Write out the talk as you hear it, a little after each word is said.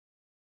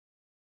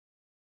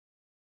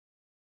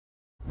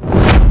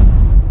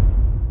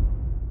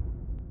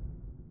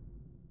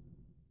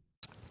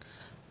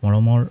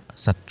মৰমৰ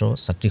ছাত্ৰ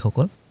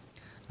ছাত্ৰীসকল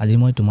আজি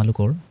মই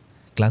তোমালোকৰ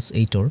ক্লাছ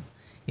 8ৰ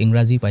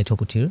ইংৰাজী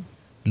পাঠ্যপুথিৰ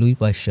লুই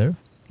পাশ্চাৰ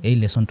এই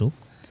লেসনটোক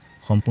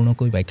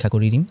সম্পূৰ্ণকৈ ব্যাখ্যা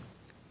কৰি দিম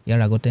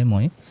ইয়াৰ আগতে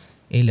মই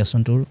এই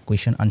লেসনটোৰ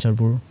কোৱেশ্চন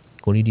আনসাৰবোৰ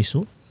কৰি দিছো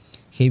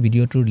সেই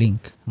ভিডিঅ'টোৰ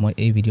লিংক মই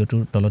এই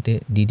ভিডিঅ'টোৰ তলতে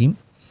দি দিম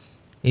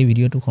এই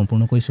ভিডিঅ'টো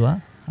সম্পূৰ্ণকৈ চোৱা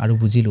আৰু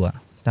বুজি লোৱা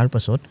তাৰ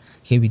পাছত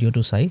সেই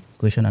ভিডিঅ'টো চাই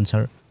কোৱেশ্চন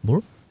আনসাৰবোৰ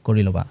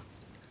কৰি লবা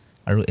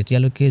আৰু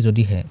এতিয়ালৈকে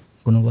যদিহে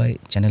কোনোবাই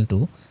চেনেলটো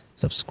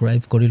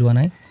সাবস্ক্ৰাইব কৰি লোৱা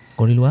নাই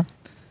কৰি লোৱা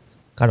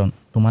কাৰণ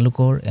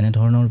তোমালোকৰ এনে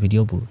ধৰণৰ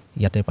ভিডিঅ'বোৰ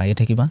ইয়াতে পাই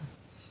থাকিবা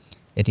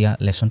এতিয়া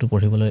লেসনটো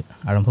পঢ়িবলৈ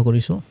আৰম্ভ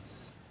কৰিছো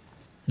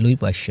Louis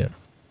পাশ্চাৰ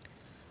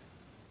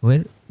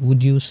Where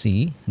would you see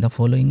the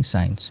following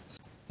signs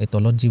এই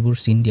তলত যিবোৰ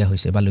চিন দিয়া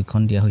হৈছে বা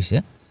লক্ষণ দিয়া হৈছে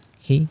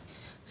সেই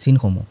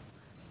চিনসমূহ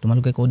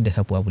তোমালোকে ক'ত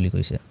দেখা পোৱা বুলি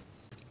কৈছে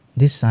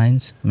These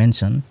signs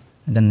mention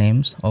the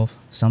names of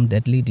some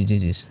deadly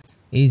diseases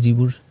এই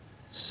যিবোৰ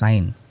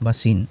সাইন বা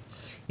চিন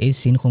এই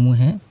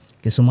চিনসমূহে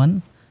কিছুমান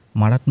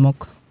মাৰাত্মক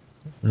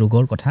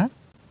ৰোগৰ কথা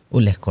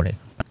উল্লেখ কৰে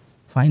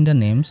Find the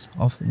names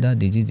of the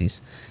diseases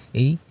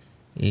এই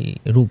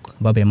ৰোগ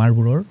বা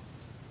বেমাৰবোৰৰ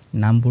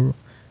নামবোৰ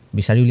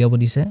বিচাৰি উলিয়াব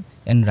দিছে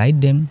and write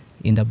them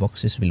in the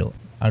boxes below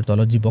আৰু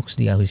তলত যি বক্স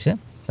দিয়া হৈছে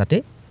তাতে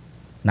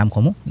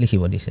নামসমূহ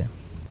লিখিব দিছে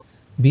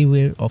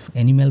Beware of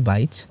animal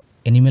bites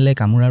এনিমেলে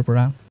কামুৰাৰ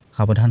পৰা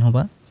সাৱধান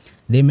হবা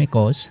they may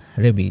cause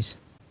rabies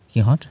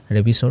সিহঁত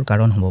ৰেবিছৰ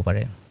কাৰণ হ'ব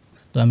পাৰে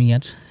তো আমি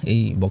ইয়াত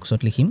এই বক্সত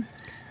লিখিম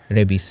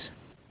rabies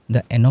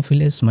The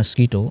Anopheles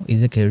mosquito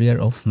is a carrier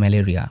of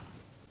malaria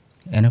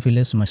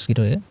Anopheles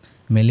mosquito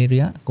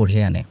malaria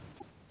কঢ়িয়াই আনে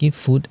Keep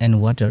food and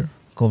water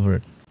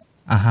covered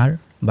আহাৰ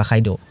বা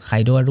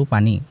খাদ্য আৰু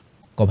পানী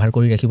কভাৰ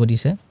কৰি ৰাখিব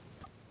দিছে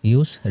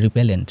Use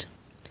repellent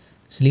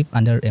Sleep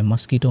under a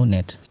mosquito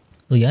net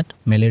তো ইয়াত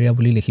malaria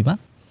বুলি লিখিবা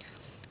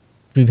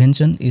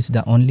Prevention is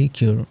the only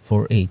cure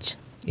for AIDS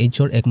AIDS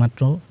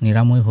একমাত্ৰ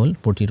নিৰাময় হ'ল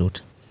প্ৰতিৰোধ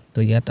তো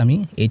ইয়াত আমি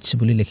AIDS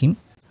বুলি লিখিম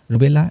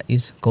Rubella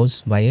is caused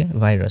by a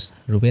virus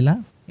Rubella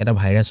এটা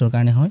ভাইৰাছৰ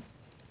কাৰণে হয়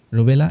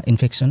Rubella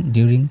infection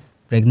during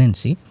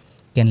pregnancy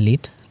can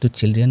lead to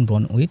children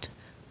born with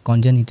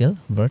congenital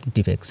birth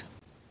defects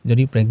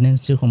যদি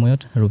প্ৰেগনেন্সিৰ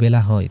সময়ত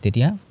ৰুবেলা হয়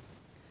তেতিয়া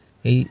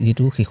এই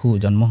যেটো শিশু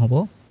জন্ম হ'ব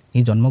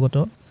এই জন্মগত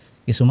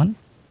কিছুমান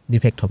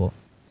ডিফেক্ট হ'ব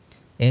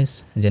এস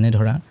যেনে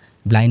ধৰা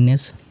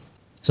ব্লাইন্ডনেস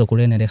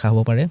চকুৰে নেদেখা হ'ব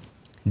পাৰে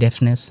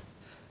ডেফনেস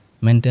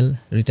মেন্টাল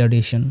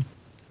ৰিটাৰ্ডেশন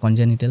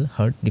কনজেনিটেল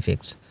হাৰ্ট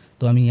ডিফেক্টস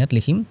তো আমি ইয়াত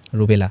লিখিম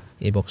ৰুবেলা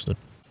এই বক্সটোত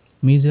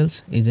measles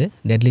is a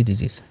deadly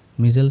disease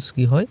measles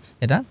কি হয়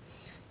এটা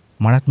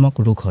মাৰাত্মক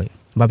ৰোগ হয়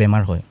বা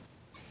বেমাৰ হয়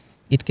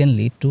it can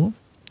lead to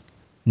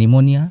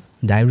pneumonia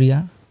diarrhoea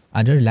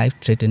other life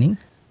threatening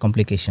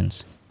complications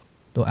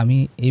তো আমি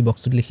এই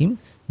বক্সটোত লিখিম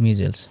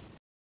measles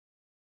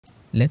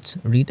let's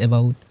read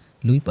about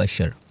Louis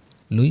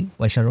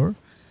পাশ্চাৰৰ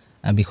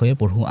বিষয়ে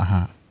পঢ়ো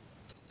আহা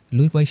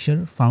Louis পাশ্চাৰ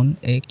found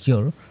a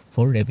cure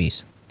for rabies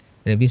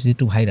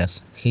যেটো ভাইৰাছ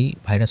সেই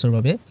ভাইৰাছৰ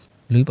বাবে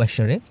লুই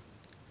পাশ্চাৰে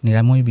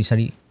নিৰাময়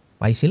বিচাৰি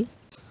পাইছিল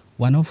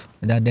one of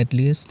the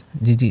deadliest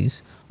disease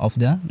of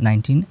the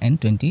 19th and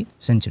 20th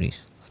centuries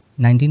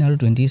 19 আৰু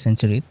 20th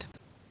centuryত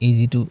এই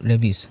যেটো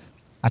ৰেবিছ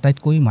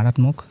আটাইতকৈ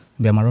মাৰাত্মক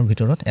বেমাৰৰ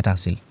ভিতৰত এটা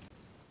আছিল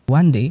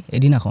one day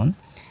এদিনাখন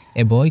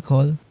a boy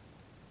called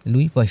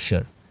লুই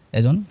পাশ্চাৰ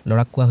এজন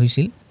লৰাক কোৱা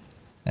হৈছিল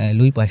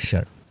Louis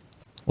পাশ্চাৰ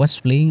was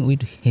playing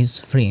with his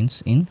friends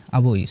in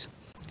Assamese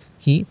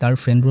he তাৰ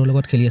ফ্ৰেণ্ডবোৰৰ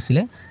লগত খেলি আছিল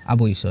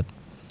আবইছত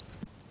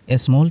a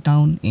small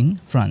town in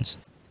France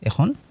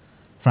এখন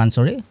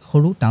ফ্ৰান্সৰে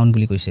সৰু টাউন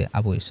বুলি কৈছে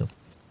আবইছক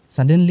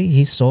suddenly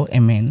he saw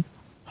a man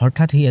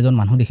হঠাৎ হি এজন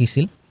মানুহ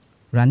দেখিছিল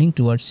running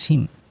towards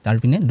him তাৰ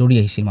পিনে দৌৰি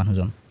আহিছিল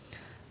মানুহজন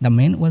The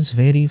man was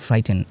very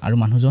frightened আৰু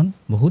মানুহজন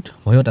বহুত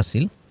ভয়ত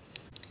আছিল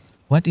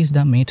What is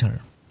the matter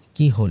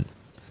কি হল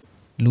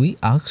লুই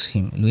asked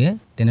him লুইয়ে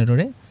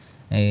তেনেদৰে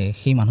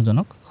সেই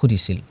মানুহজনক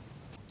সুধিছিল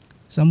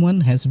Someone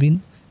has been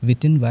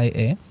bitten by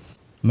a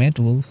mad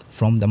wolf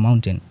from the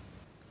mountain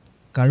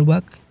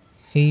কাৰোবাক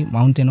সেই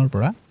মাউন্টেনৰ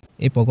পৰা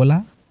এই পগলা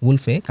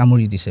wolfে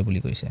কামুৰি দিছে বুলি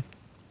কৈছে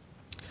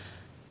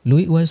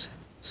Louis was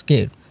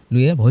scared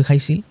লুইয়ে ভয়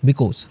খাইছিল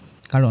because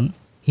কাৰণ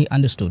he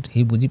understood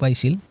he বুজি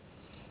পাইছিল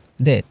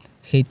that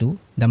সেইটো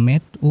the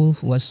mad wolf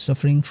was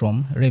suffering from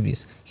rabies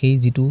সেই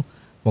যেটো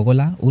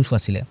পগলা wolf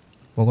আছিল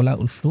পগলা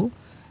wolfটো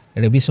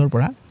ৰেবিছৰ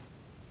পৰা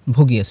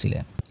ভুগি আছিল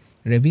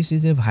rabies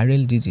is a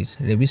viral disease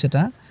rabies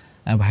এটা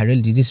viral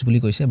disease বুলি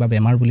কৈছে বা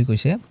বেমাৰ বুলি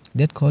কৈছে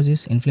that causes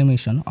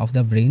inflammation of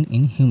the brain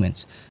in humans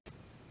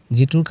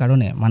যেটোৰ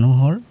কাৰণে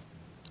মানুহৰ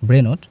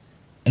ব্ৰেইনত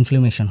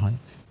ইনফ্লেমেশন হয়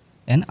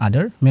and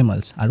other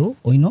mammals আৰু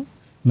অন্য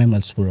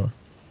mammals-বোৰৰ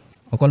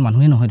অকল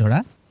মানুহে নহয় ধৰা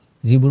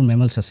যিবোৰ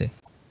mammals আছে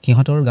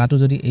কিহতৰ গাটো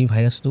যদি এই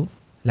ভাইৰাছটো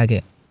লাগে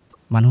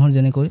মানুহৰ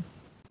যেনেকৈ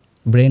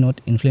ব্ৰেইনত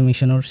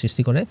ইনফ্লেমেশনৰ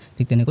সৃষ্টি কৰে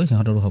ঠিক তেনেকৈ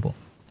সিহঁতৰো হ'ব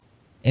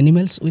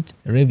animals with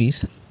rabies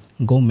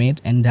go made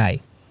and ডাই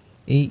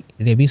এই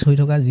ৰেবিছ হৈ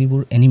থকা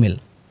যিবোৰ এনিমেল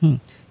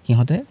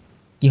সিহঁতে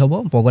কি হ'ব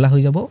পগলা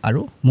হৈ যাব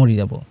আৰু মৰি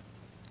যাব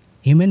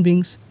human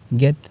beings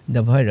get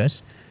the virus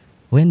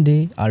when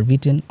they are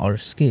bitten or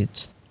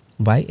scratched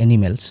by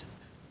animals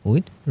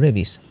with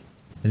rabies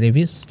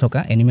rabies থকা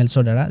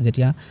এনিমেলছৰ দ্বাৰা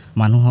যেতিয়া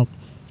মানুহক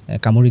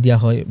কামুৰি দিয়া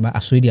হয় বা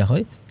আচুৰি দিয়া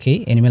হয় সেই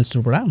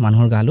এনিমেলছটোৰ পৰা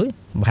মানুহৰ গালৈ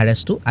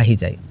ভাইৰাছটো আহি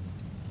যায়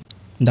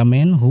The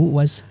man who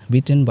was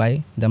bitten by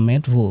the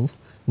mad wolf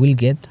will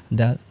get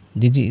the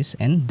disease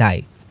and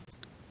die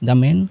The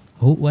man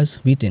who was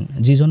bitten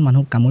যিজন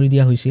মানুহক কামুৰি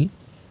দিয়া হৈছিল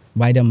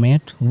by the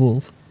mad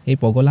wolf এই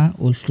পগলা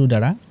উল্ফটোৰ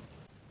দ্বাৰা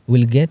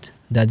will get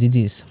the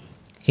disease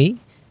সেই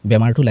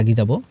বেমাৰটো লাগি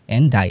যাব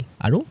and die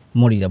আৰু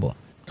মৰি যাব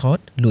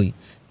thought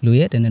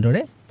লুইয়ে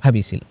তেনেদৰে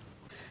ভাবিছিল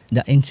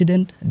The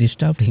incident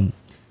disturbed him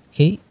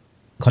সেই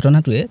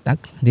ঘটনাটোৱে তাক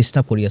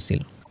ডিষ্টাৰ্ব কৰি আছিল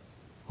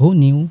Who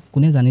knew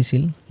কোনে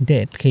জানিছিল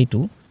that সেইটো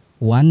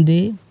one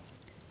day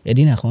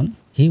এদিনাখন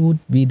he would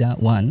be the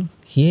one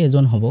সিয়ে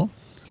এজন হ'ব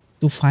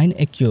to find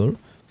a cure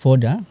for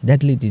the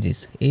deadly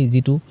disease এই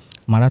যিটো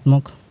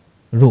মাৰাত্মক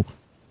ৰোগ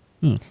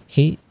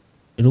সেই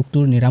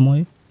ৰোগটোৰ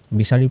নিৰাময়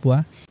বিচাৰি পোৱা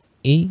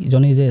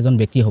এইজনেই যে এজন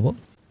ব্যক্তি হ'ব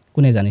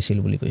কোনে জানিছিল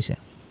বুলি কৈছে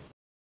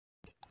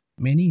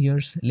Many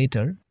years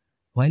later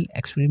while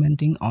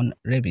experimenting on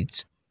rabbits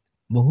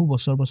বহু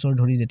বছৰ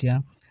ধৰি যেতিয়া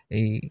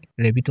এই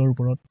ৰেবিটৰ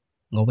ওপৰত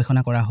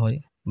গৱেষণা কৰা হয়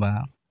বা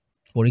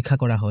পৰীক্ষা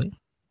কৰা হয়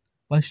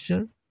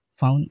Pasteur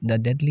found the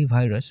deadly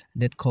virus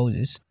that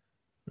causes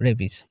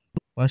rabies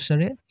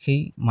Pasteure সেই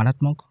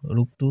মাৰাত্মক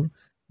ৰোগটোৰ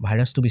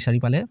ভাইৰাছটো বিচাৰি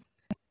পালে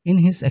in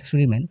his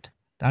experiment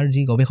তাৰ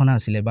যি গৱেষণা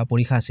আছিলে বা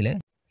পৰীক্ষা আছিলে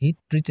he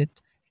treated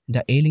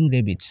the ailing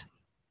rabbits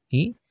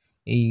he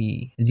এই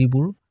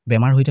যিবোৰ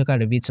বেমাৰ হৈ থকা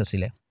ৰেবিটছ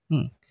আছিলে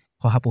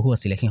শহাপহু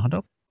আছিলে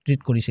সিহঁতক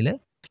ট্ৰিট কৰিছিলে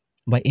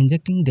by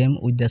injecting them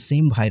with the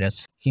same virus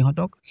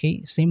সিহঁতক সেই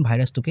same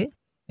ভাইৰাছটোকে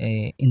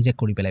ইনজেক্ট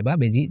কৰি পেলাই বা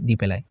বেজি দি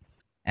পেলাই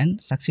and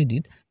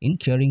succeeded in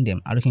curing them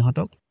আৰু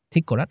সিহঁতক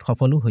ঠিক কৰাত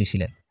সফলো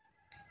হৈছিলে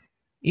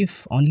if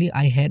only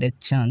I had a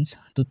chance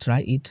to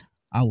try it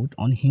out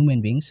on human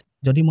beings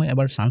যদি মই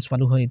এবাৰ চান্স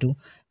পালো হয় এটো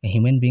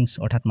হিউম্যান বিংছ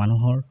অৰ্থাৎ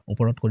মানুহৰ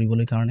ওপৰত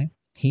কৰিবলৈ কাৰণে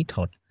he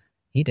thought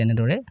he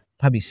তেনেদৰে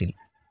ভাবিছিল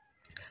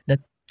the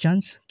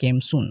chance came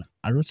soon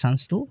আৰু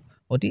চান্সটো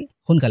অতি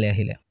সোনকালে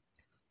আহিলে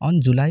on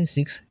July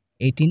 6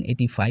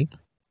 1885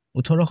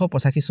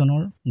 1885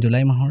 চনৰ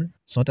জুলাই মাহৰ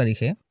 6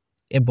 তাৰিখে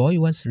a boy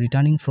was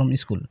returning from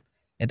school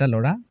এটা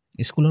ল'ৰা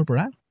স্কুলৰ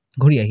পৰা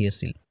ঘূৰি আহি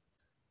আছিল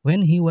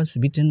when he was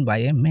bitten by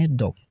a mad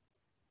dog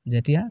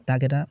যেতিয়া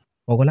তাক এটা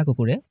পগলা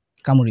কুকুৰে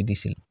কামুৰি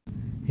দিছিল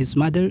his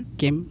mother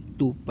came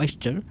to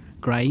Pasteur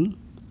crying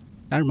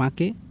তাৰ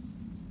মাকে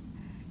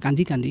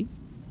কান্দি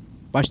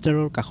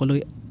পাষ্টাৰৰ কাষলৈ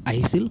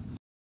আহিছিল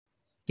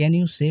can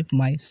you save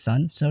my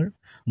son sir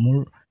মোৰ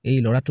এই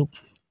ল'ৰাটোক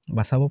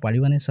বাচাব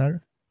পাৰিবানে sir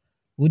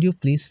would you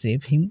please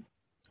save him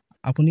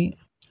আপুনি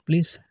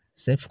প্লিজ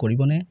সেভ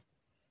কৰিবনে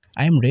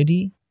I am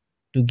ready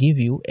to give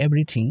you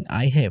everything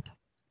I have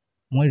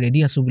মই ৰেডি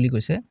আছো বুলি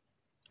কৈছে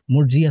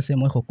মোৰ যি আছে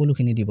মই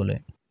সকলোখিনি দিবলৈ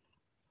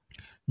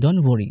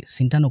don't worry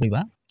চিন্তা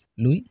নকৰিবা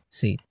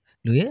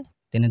লুইয়ে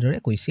তেনেদৰে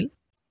কৈছিল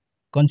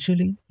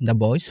consoling the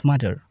boy's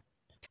mother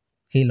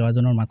সেই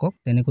ল'ৰাজনৰ মাকক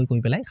তেনেকৈ কৈ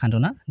পেলাই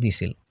সান্তনা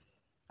দিছিল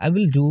I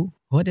will do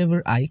whatever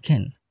I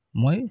can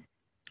মই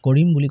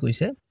কৰিম বুলি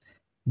কৈছে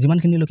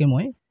যিমানখিনিলৈকে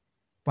মই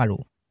পাৰো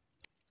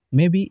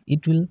maybe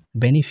it will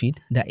benefit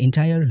the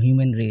entire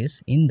human race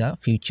in the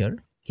future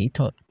he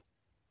thought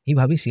he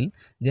ভাবিছিল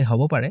যে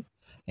হ'ব পাৰে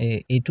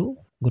এইটো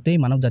গোটেই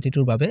মানৱ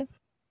জাতিটোৰ বাবে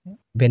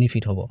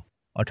বেনিফিট হ'ব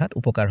অৰ্থাৎ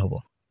উপকাৰ হ'ব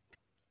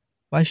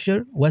Pasteur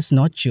was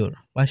not sure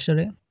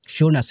Pasteure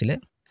sure নাছিলে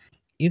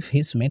if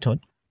his method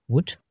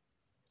would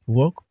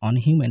work on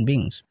human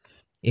beings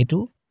এইটো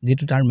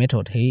যেটো তাৰ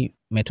মেথড সেই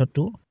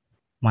মেথডটো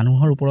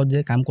মানুহৰ ওপৰত যে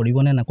কাম কৰিব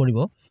নে নকৰিব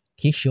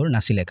he sure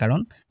নাছিলে কাৰণ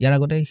ইয়াৰ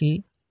আগতে he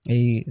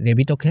এই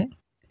ৰেবিটকে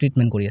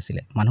ট্ৰিটমেন্ট কৰি আছিল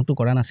মানুহটো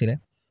কৰা নাছিলে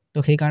তো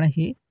সেই কাৰণে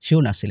he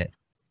sure নাছিলে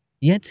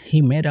yet he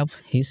made up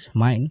his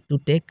mind to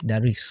take the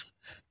risk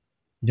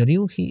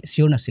যদিও he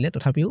sure নাছিলে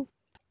তথাপিও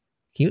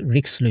he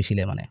risk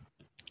লৈছিলে মানে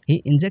he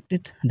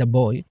injected the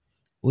boy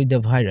with the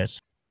virus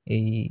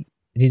এই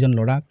যিজন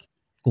ল'ৰাক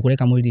কুকুৰে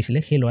কামুৰি দিছিলে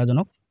সেই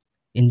ল'ৰাজনক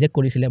ইনজেক্ট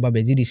কৰিছিলে বা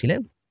বেজি দিছিলে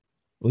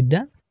with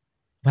the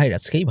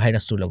virus সেই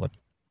ভাইৰাছটোৰ লগত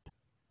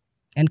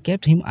and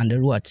kept him under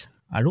watch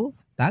আৰু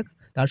তাক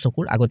তাৰ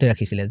চকুৰ আগতে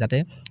ৰাখিছিলে যাতে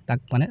তাক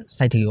মানে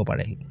চাই থাকিব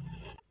পাৰে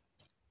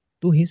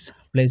to his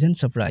pleasant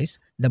surprise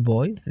the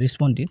boy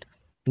responded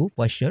to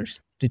Pasteur's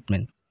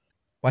treatment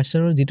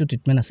Pasteurer যিটো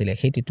ট্ৰিটমেন্ট আছিল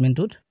সেই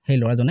ট্ৰিটমেন্টত সেই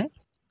ল'ৰাজনে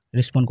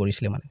ৰেসপন্ড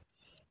কৰিছিল মানে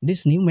this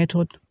new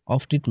method of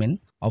treatment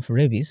of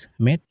rabies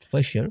made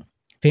Pasteur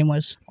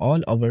famous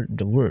all over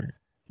the world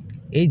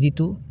এই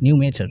যিটো নিউ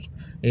মেথড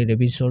এই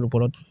ৰেবিছৰ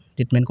ওপৰত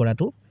ট্ৰিটমেন্ট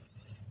কৰাটো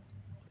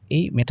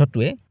এই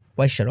মেথডটোৱে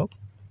Pasteurক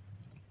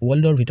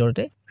ওয়াৰ্ল্ডৰ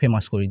ভিতৰতে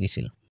ফেমাস কৰি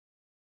দিছিল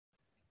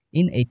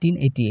in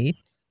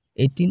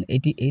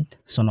 1888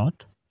 চনত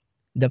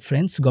the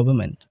French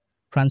government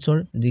ফ্ৰান্সৰ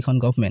যিখন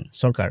গভৰ্ণমেণ্ট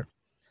চৰকাৰ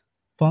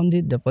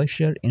founded the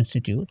Pasteur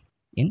Institute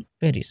in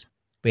Paris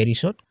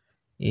পেৰিছত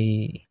এই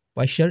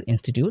Pasteur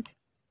Institute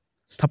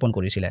স্থাপন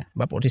কৰিছিল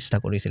বা প্ৰতিষ্ঠা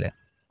কৰিছিল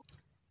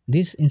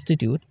This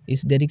institute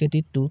is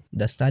dedicated to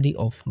the study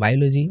of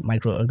biology,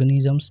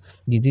 microorganisms,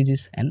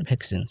 diseases and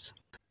vaccines.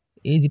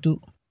 এই যেটো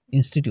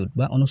ইনষ্টিটিউট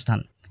বা অনুষ্ঠান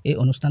এই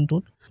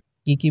অনুষ্ঠানটোত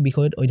কি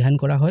বিষয়ত অধ্যয়ন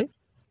কৰা হয়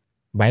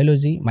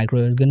বায়োলজি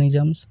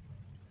মাইক্ৰোঅৰ্গানিজমছ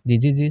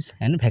ডিজিজেছ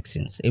এণ্ড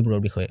ভেকচিনছ এইবোৰৰ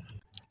বিষয়ে।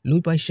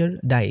 Louis পাশ্চাৰ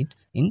died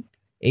in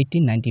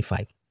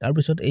 1895।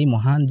 তাৰপিছত এই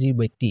মহান যি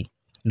ব্যক্তি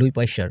লুই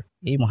পাশ্চাৰ,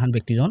 এই মহান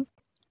ব্যক্তিজন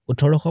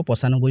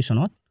 1895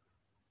 চনত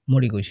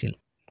মৰি গৈছিল।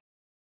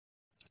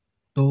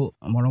 তো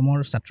মৰমৰ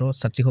ছাত্ৰ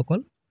ছাত্ৰীসকল,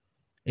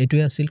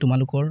 এইটোৱে আছিল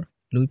তোমালোকৰ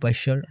লুই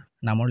পাশ্চাৰ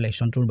নামৰ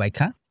লেচনটোৰ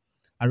ব্যাখ্যা।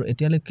 আৰু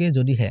এতিয়ালৈকে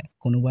যদিহে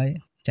কোনোবাই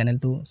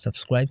চেনেলটো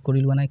ছাবস্ক্ৰাইব কৰি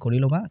লোৱা নাই, কৰি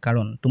ল'বা,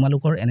 কাৰণ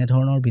তোমালোকৰ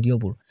এনেধৰণৰ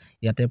ভিডিঅ'বোৰ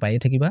ইয়াতে পায়ে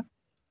থাকিবা।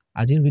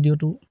 আজিৰ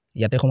ভিডিঅ'টো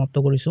ইয়াতে সমাপ্ত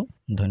কৰিছোঁ।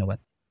 ধন্যবাদ।